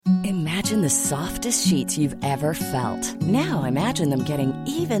Imagine the softest sheets you've ever felt. Now imagine them getting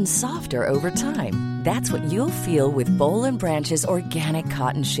even softer over time. That's what you'll feel with Bowl and Branch's organic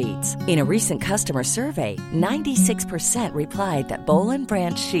cotton sheets. In a recent customer survey, 96% replied that Bowl and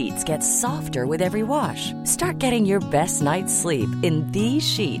Branch sheets get softer with every wash. Start getting your best night's sleep in these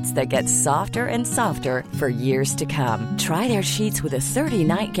sheets that get softer and softer for years to come. Try their sheets with a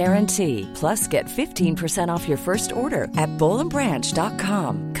 30-night guarantee. Plus, get 15% off your first order at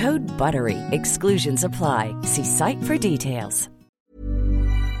bowlandbranch.com. Code BUTTERY. Exclusions apply. See site for details.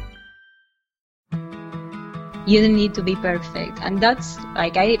 You don't need to be perfect. And that's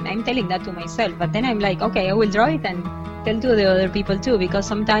like, I'm telling that to myself. But then I'm like, okay, I will draw it and tell to the other people too. Because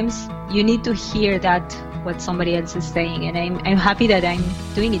sometimes you need to hear that, what somebody else is saying. And I'm happy that I'm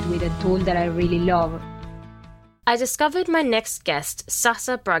doing it with a tool that I really love. I discovered my next guest,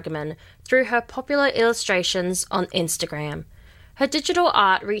 Sasa Bruggeman, through her popular illustrations on Instagram. Her digital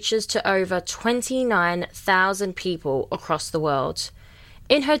art reaches to over 29,000 people across the world.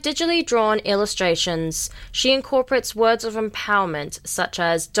 In her digitally drawn illustrations, she incorporates words of empowerment such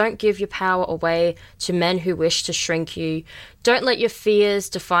as "Don't give your power away to men who wish to shrink you," "Don't let your fears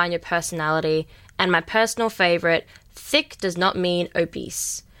define your personality," and my personal favourite, "Thick does not mean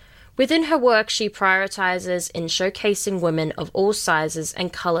obese." Within her work, she prioritizes in showcasing women of all sizes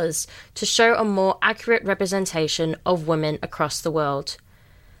and colours to show a more accurate representation of women across the world.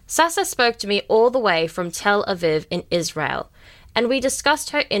 Sasa spoke to me all the way from Tel Aviv in Israel, and we discussed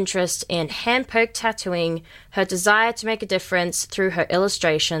her interest in hand-poke tattooing, her desire to make a difference through her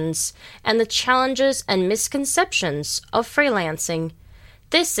illustrations, and the challenges and misconceptions of freelancing.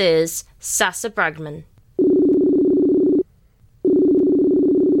 This is Sasa Bruggeman.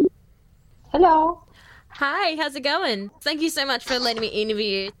 Hello. Hi, how's it going? Thank you so much for letting me interview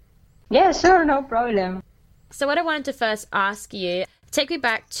you. Yeah, sure, no problem. So what I wanted to first ask you, take me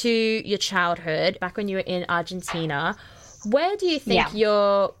back to your childhood, back when you were in Argentina. Where do you think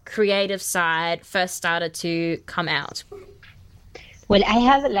your creative side first started to come out? Well, I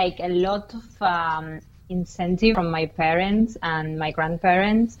had like a lot of incentive from my parents and my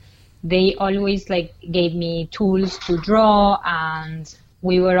grandparents. They always like gave me tools to draw, and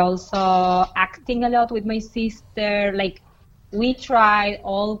we were also acting a lot with my sister. Like, we tried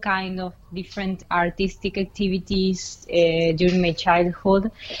all kind of different artistic activities during my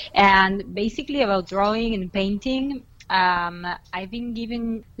childhood. And basically about drawing and painting, I've been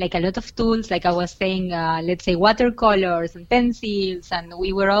given like a lot of tools, like I was saying, let's say watercolors and pencils, and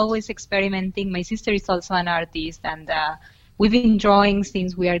we were always experimenting. My sister is also an artist, and we've been drawing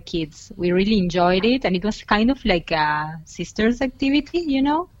since we are kids. We really enjoyed it, and it was kind of like a sister's activity, you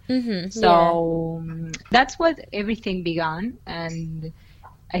know? Mm-hmm, so that's what everything began, and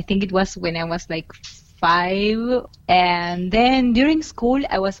I think it was when I was like 5, and then during school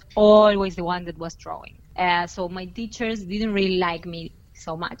I was always the one that was drawing. So my teachers didn't really like me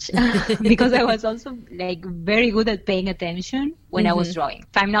so much because I was also like very good at paying attention when I was drawing.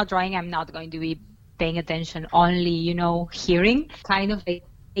 If I'm not drawing, I'm not going to be paying attention, only, you know, hearing, kind of like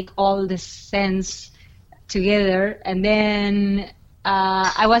take all the sense together. And then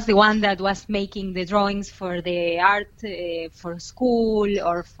I was the one that was making the drawings for the art for school,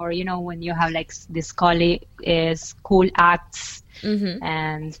 or for, you know, when you have like the school acts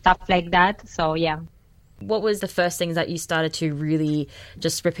and stuff like that. So yeah. What was the first things that you started to really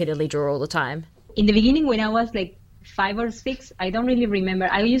just repeatedly draw all the time? In the beginning, when I was like 5 or 6, I don't really remember.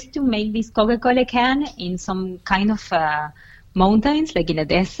 I used to make this Coca-Cola can in some kind of mountains, like in a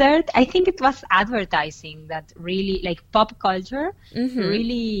desert. I think it was advertising that really, like pop culture,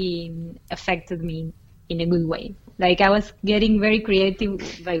 really affected me in a good way. Like, I was getting very creative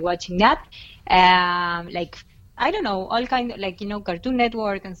by watching that. Like, I don't know, all kind of, like, you know, Cartoon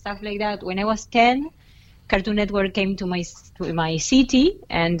Network and stuff like that. When I was 10, Cartoon Network came to my city,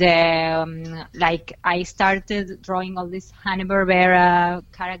 and like I started drawing all these Hanna-Barbera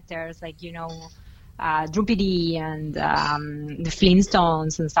characters, like, you know, Droopy and the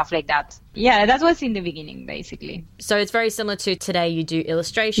Flintstones and stuff like that. Yeah, that was in the beginning, basically. So it's very similar to today. You do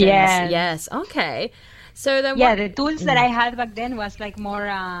illustrations. Yes. Okay. So then, the tools that I had back then was like more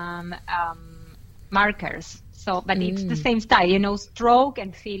markers. So, but it's the same style, you know, stroke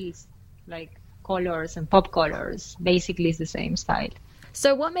and fills, like colors and pop colors. Basically, it's the same style.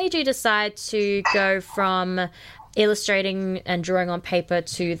 So what made you decide to go from illustrating and drawing on paper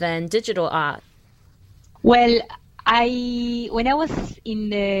to then digital art? Well, when I was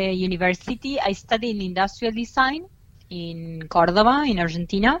in the university, I studied industrial design in Córdoba, in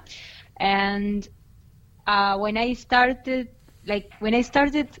Argentina. And when I started like when I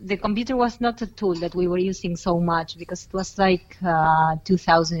started, the computer was not a tool that we were using so much because it was like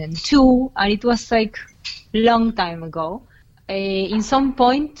 2002 and it was like long time ago. In some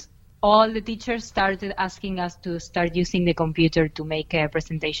point, all the teachers started asking us to start using the computer to make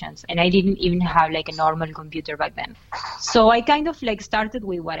presentations, and I didn't even have like a normal computer back then. So I kind of like started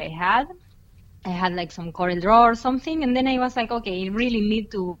with what I had. I had like some Corel Draw or something, and then I was like, okay, I really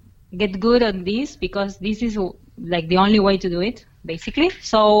need to get good on this because this is like the only way to do it, basically.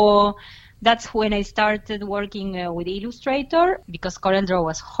 So that's when I started working with Illustrator because Corel Draw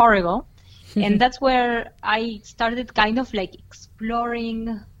was horrible. And that's where I started kind of like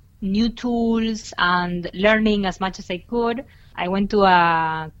exploring new tools and learning as much as I could. I went to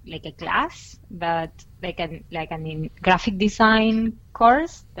a class, but like an graphic design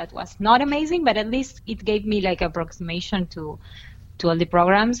course that was not amazing, but at least it gave me like approximation to all the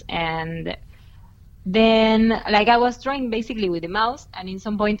programs. And then like I was drawing basically with the mouse, and in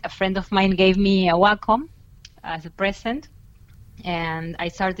some point a friend of mine gave me a Wacom as a present, and I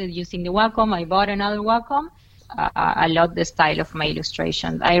started using the Wacom. I bought another Wacom. I love the style of my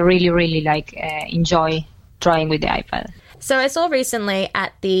illustrations. I really like enjoy drawing with the iPad. So I saw recently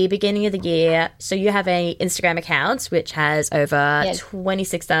at the beginning of the year, so you have a Instagram account which has over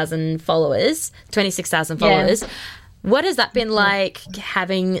 26,000 followers. 26,000 followers. Yes. What has that been like,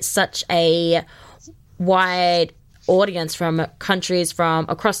 having such a wide audience from countries from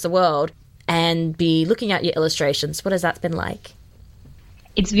across the world and be looking at your illustrations? What has that been like?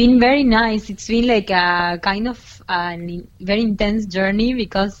 It's been very nice. It's been like a kind of a very intense journey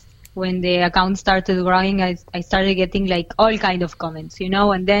because when the account started growing, I started getting like all kind of comments, you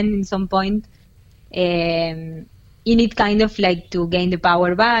know, and then in some point you need kind of like to gain the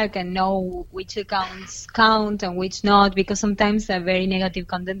power back and know which accounts count and which not, because sometimes a very negative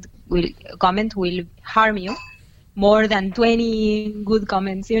comment will harm you more than 20 good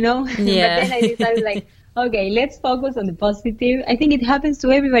comments, you know. Yeah. But then I decided like, okay, let's focus on the positive. I think it happens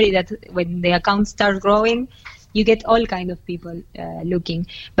to everybody that when the account starts growing, you get all kind of people looking.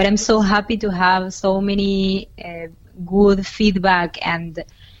 But I'm so happy to have so many good feedback, and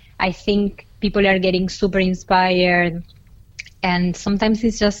I think people are getting super inspired. And sometimes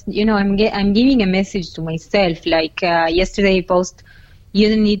it's just, you know, I'm giving a message to myself. Like yesterday I post, you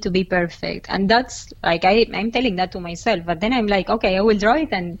don't need to be perfect. And that's like, I'm telling that to myself. But then I'm like, okay, I will draw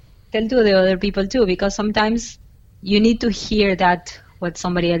it and tell to the other people too, because sometimes you need to hear that what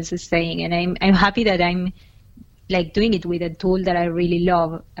somebody else is saying. And I'm happy that I'm like doing it with a tool that I really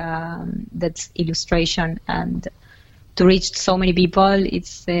love, that's illustration, and to reach so many people,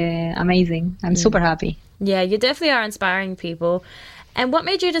 it's amazing. I'm super happy. Yeah, you definitely are inspiring people. And what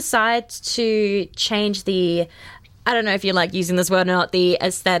made you decide to change the, I don't know if you like using this word or not, the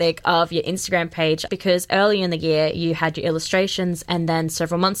aesthetic of your Instagram page? Because early in the year you had your illustrations, and then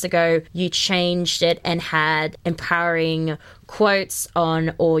several months ago you changed it and had empowering quotes on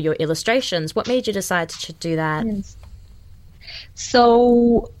all your illustrations. What made you decide to do that? Yes.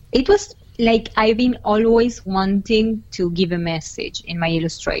 So it was like I've been always wanting to give a message in my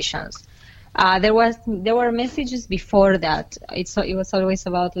illustrations. There were messages before that. It was always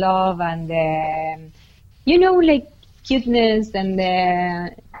about love and you know, like cuteness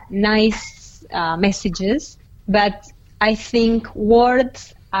and nice messages. But I think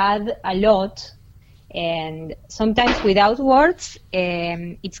words add a lot, and sometimes without words,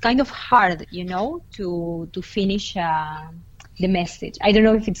 it's kind of hard, you know, to finish the message. I don't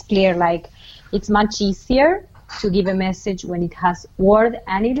know if it's clear. Like, it's much easier to give a message when it has word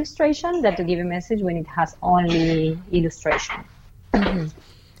and illustration than to give a message when it has only illustration. Mm-hmm.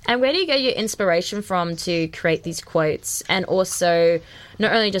 And where do you get your inspiration from to create these quotes? And also,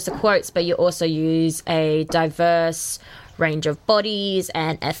 not only just the quotes, but you also use a diverse range of bodies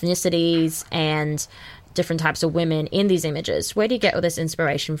and ethnicities and different types of women in these images. Where do you get all this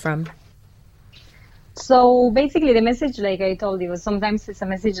inspiration from? So basically the message, like I told you, sometimes it's a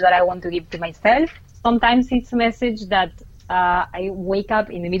message that I want to give to myself. Sometimes it's a message that I wake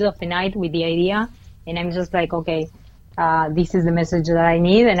up in the middle of the night with the idea, and I'm just like, okay, this is the message that I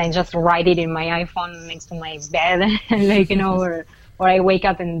need, and I just write it in my iPhone next to my bed, like, you know, or I wake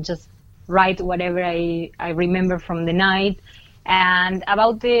up and just write whatever I remember from the night. And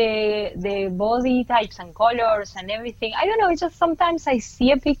about the body types and colors and everything, I don't know, it's just sometimes I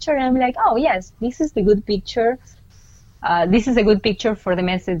see a picture and I'm like, oh yes, this is the good picture. This is a good picture for the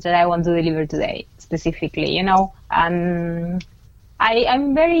message that I want to deliver today, specifically, you know. I'm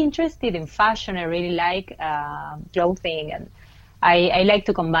very interested in fashion. I really like clothing, and I like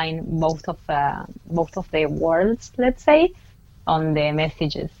to combine both of the worlds, let's say, on the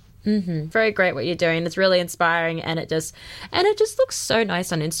messages. Very great what you're doing. It's really inspiring, and it just looks so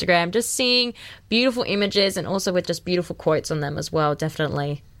nice on Instagram. Just seeing beautiful images and also with just beautiful quotes on them as well,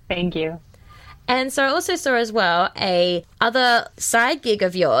 definitely. Thank you. And so I also saw as well a other side gig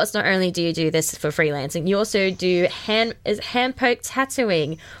of yours. Not only do you do this for freelancing, you also do hand poke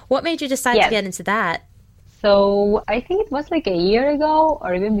tattooing. What made you decide to get into that? So I think it was like a year ago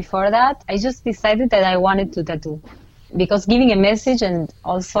or even before that. I just decided that I wanted to tattoo. Because giving a message and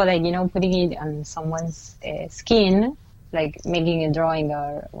also like, putting it on someone's skin, like making a drawing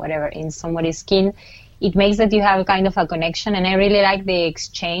or whatever in somebody's skin, it makes that you have kind of a connection. And I really like the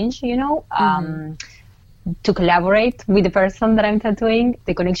exchange, to collaborate with the person that I'm tattooing.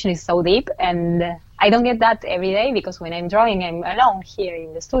 The connection is so deep, and I don't get that every day because when I'm drawing, I'm alone here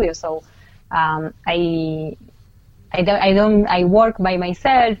in the studio. So I work by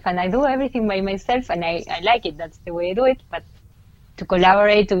myself and I do everything by myself, and I like it. That's the way I do it. But to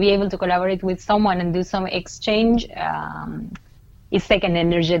be able to collaborate with someone and do some exchange, it's like an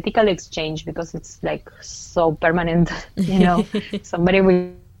energetical exchange because it's like so permanent, somebody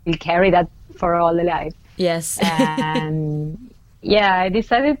will carry that for all the life. Yes. And yeah, I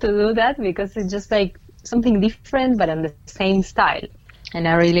decided to do that because it's just like something different, but on the same style. And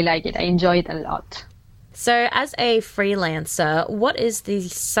I really like it. I enjoy it a lot. So as a freelancer, what is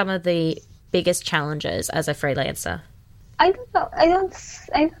some of the biggest challenges as a freelancer? I don't know. I don't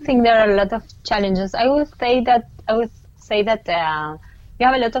think there are a lot of challenges. I would say that you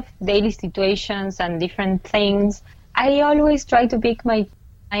have a lot of daily situations and different things. I always try to pick my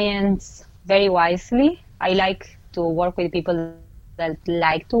clients very wisely. I like to work with people that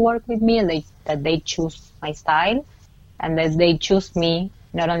like to work with me, and that they choose my style, and that they choose me,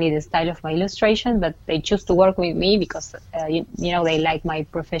 not only the style of my illustration, but they choose to work with me because, they like my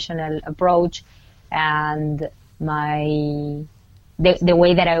professional approach and the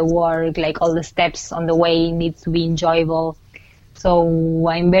way that I work, like all the steps on the way needs to be enjoyable. So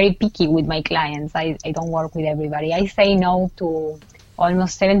I'm very picky with my clients. I don't work with everybody. I say no to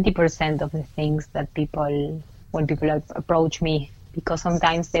almost 70% of the things that when people approach me, because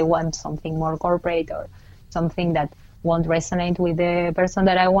sometimes they want something more corporate or something that won't resonate with the person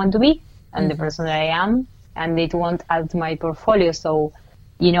that I want to be and the person that I am, and it won't add to my portfolio. So,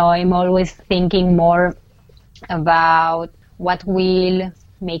 I'm always thinking more about what will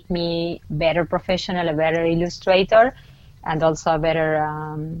make me better professional, a better illustrator, and also a better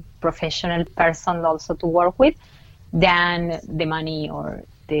professional person also to work with than the money or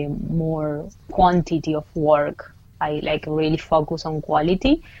the more quantity of work. I really focus on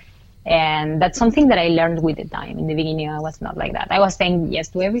quality. And that's something that I learned with the time. In the beginning, I was not like that. I was saying yes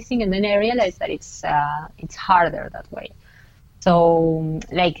to everything, and then I realized that it's harder that way. So,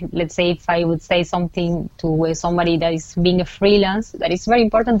 let's say if I would say something to somebody that is being a freelance, that it's very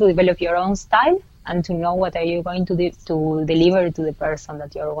important to develop your own style and to know what are you going to deliver to the person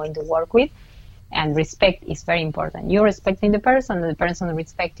that you're going to work with. And respect is very important. You're respecting the person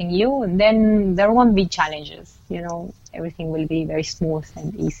respecting you, and then there won't be challenges. Everything will be very smooth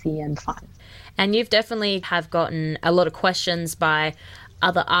and easy and fun. And you've definitely have gotten a lot of questions by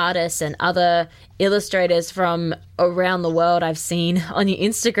other artists and other illustrators from around the world I've seen on your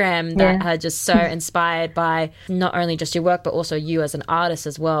Instagram that are just so inspired by not only just your work, but also you as an artist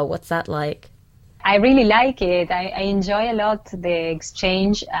as well. What's that like? I really like it. I enjoy a lot the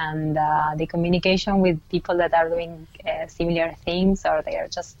exchange and the communication with people that are doing similar things or they are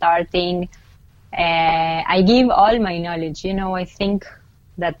just starting. I give all my knowledge. I think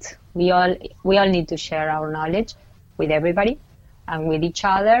that we all need to share our knowledge with everybody and with each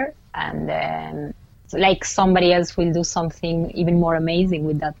other, and somebody else will do something even more amazing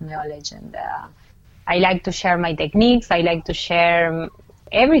with that knowledge. And I like to share my techniques. I like to share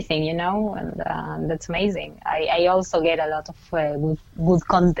everything, and that's amazing. I also get a lot of good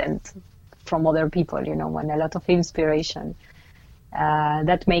content from other people, and a lot of inspiration.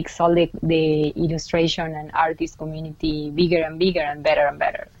 That makes all the illustration and artist community bigger and bigger and better and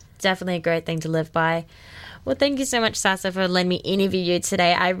better. Definitely a great thing to live by. Well, thank you so much, Sasa, for letting me interview you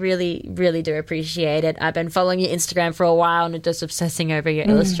today. I really, really do appreciate it. I've been following your Instagram for a while and just obsessing over your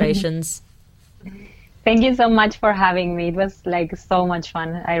illustrations. Thank you so much for having me. It was so much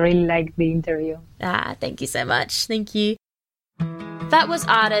fun. I really liked the interview. Thank you so much. Thank you. That was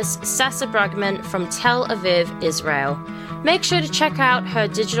artist Sasa Brugman from Tel Aviv, Israel. Make sure to check out her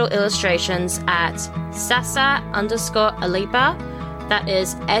digital illustrations at Sasa_Eleba. That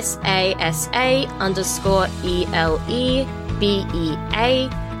is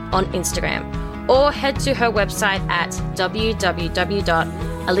SASA_ELEBEA on Instagram. Or head to her website at www.elebea.com.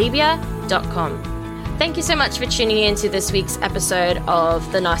 Thank you so much for tuning in to this week's episode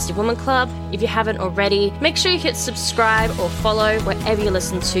of the Nasty Woman Club. If you haven't already, make sure you hit subscribe or follow wherever you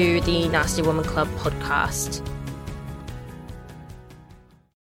listen to the Nasty Woman Club podcast.